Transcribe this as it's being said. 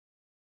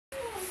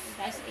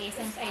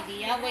Ethan's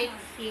idea. Wait,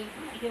 he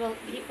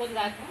put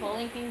that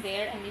bowling pin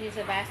there, and this is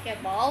a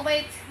basketball.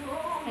 Wait,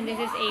 and this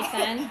is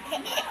Ethan.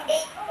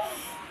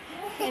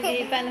 And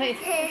Ethan, wait.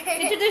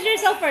 Introduce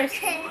yourself first.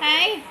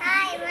 Hi.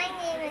 Hi, my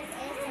name is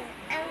Ethan.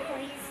 I'm 4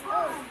 years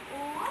old.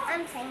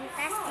 I'm playing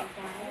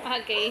basketball.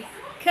 Okay,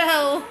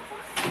 go.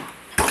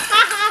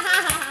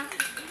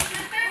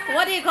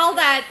 What do you call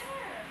that?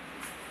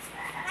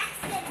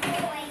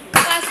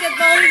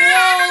 Basketball.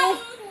 Whoa,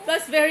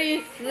 that's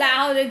very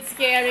loud and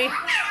scary.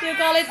 You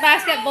call it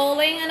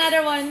basketbowling?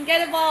 Another one.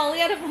 Get a ball.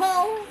 Get a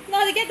ball.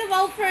 No, get the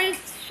ball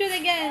first. Shoot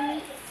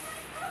again.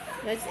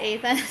 That's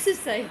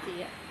Ethan's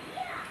idea.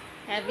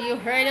 Have you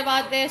heard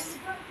about this?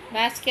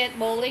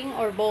 Basketbowling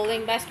or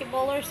bowling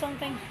basketball or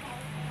something?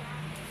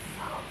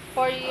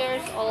 4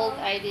 years old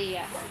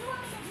idea.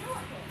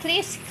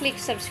 Please click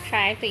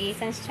subscribe to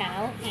Ethan's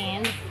channel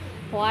and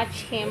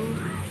watch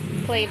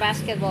him play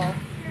basketball.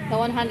 The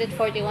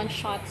 141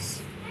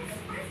 shots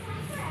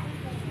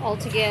all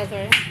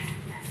together.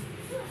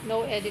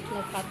 No edit,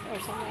 no cut or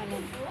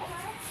something.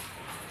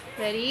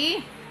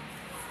 Ready?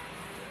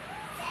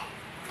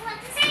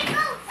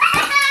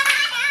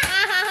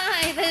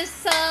 Ethan's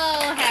so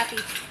happy.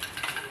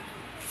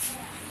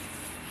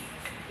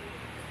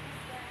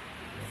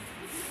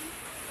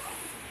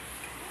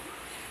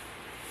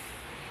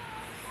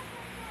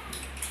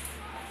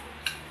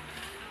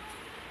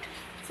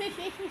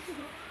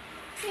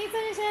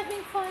 Ethan is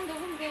having fun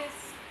doing this.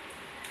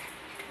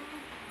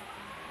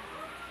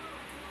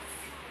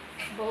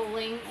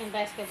 Bowling and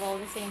basketball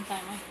at the same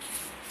time.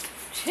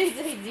 Great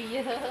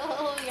idea.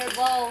 Oh, your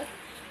ball.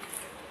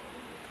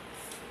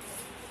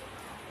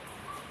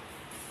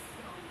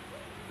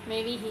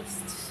 Maybe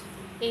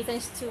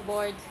Ethan's too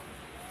bored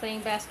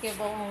playing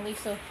basketball only,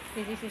 so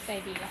this is his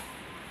idea.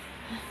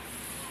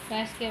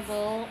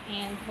 Basketball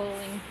and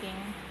bowling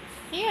pin.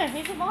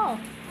 Here's the ball.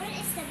 What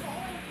is the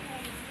bowling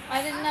pin?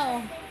 I didn't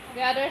know.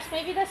 The others,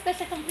 maybe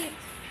that's a complete.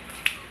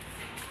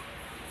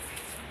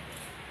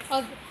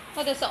 Oh,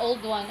 that's the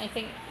old one, I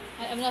think.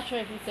 I'm not sure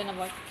if it's gonna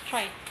work.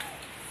 Try it.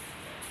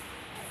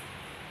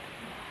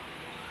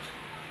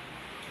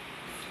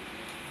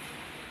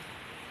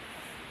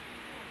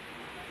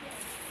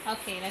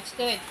 Okay, let's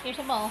do it. Here's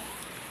the ball.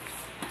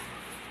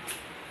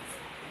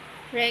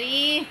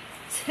 Ready,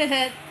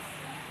 set,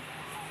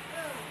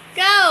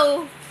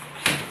 go!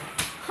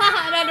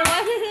 Another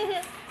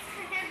one.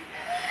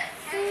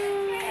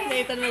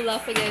 Nathan will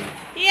laugh again.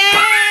 Yeah!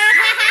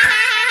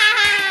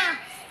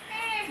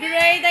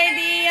 Great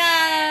idea!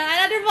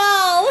 Another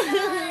ball!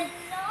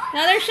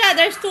 Another shot.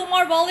 There's 2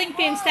 more bowling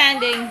pins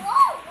standing.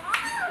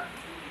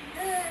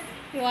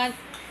 You want?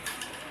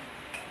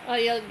 Oh,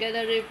 you're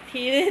gonna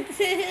repeat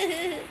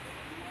it.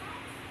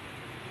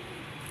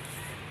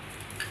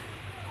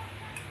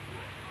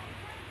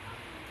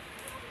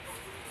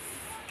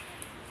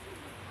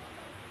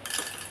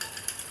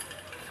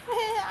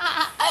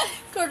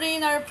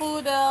 Corinne, our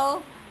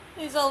poodle,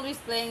 is always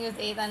playing with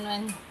Ethan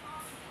when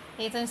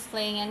Ethan's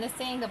playing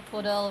anything. The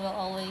poodle will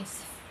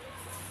always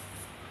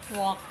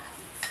walk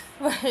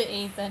where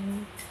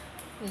Ethan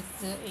is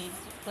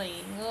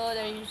playing. Oh,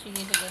 there she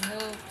is again.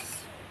 Oops.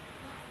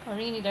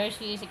 Corinne, there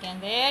she is again.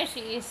 There she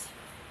is.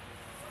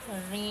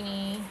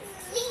 Corinne.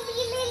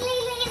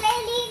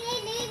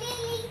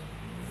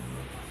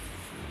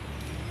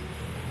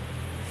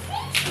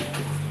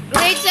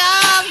 Great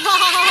job!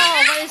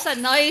 Oh, but it's a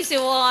noisy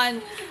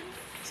one.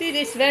 See,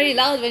 it's very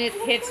loud when it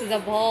hits the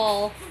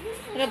ball.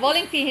 When the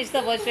bowling pin hits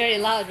the ball, it's very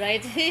loud,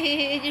 right?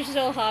 You're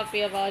so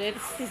happy about it.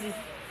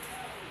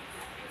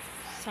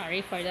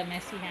 Sorry for the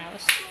messy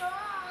house.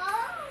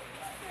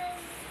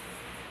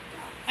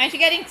 Aren't you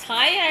getting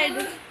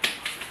tired?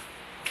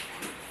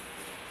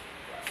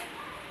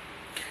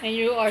 And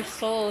you are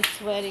so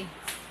sweaty.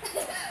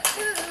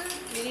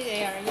 You need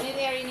air, you need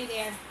air, you need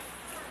air.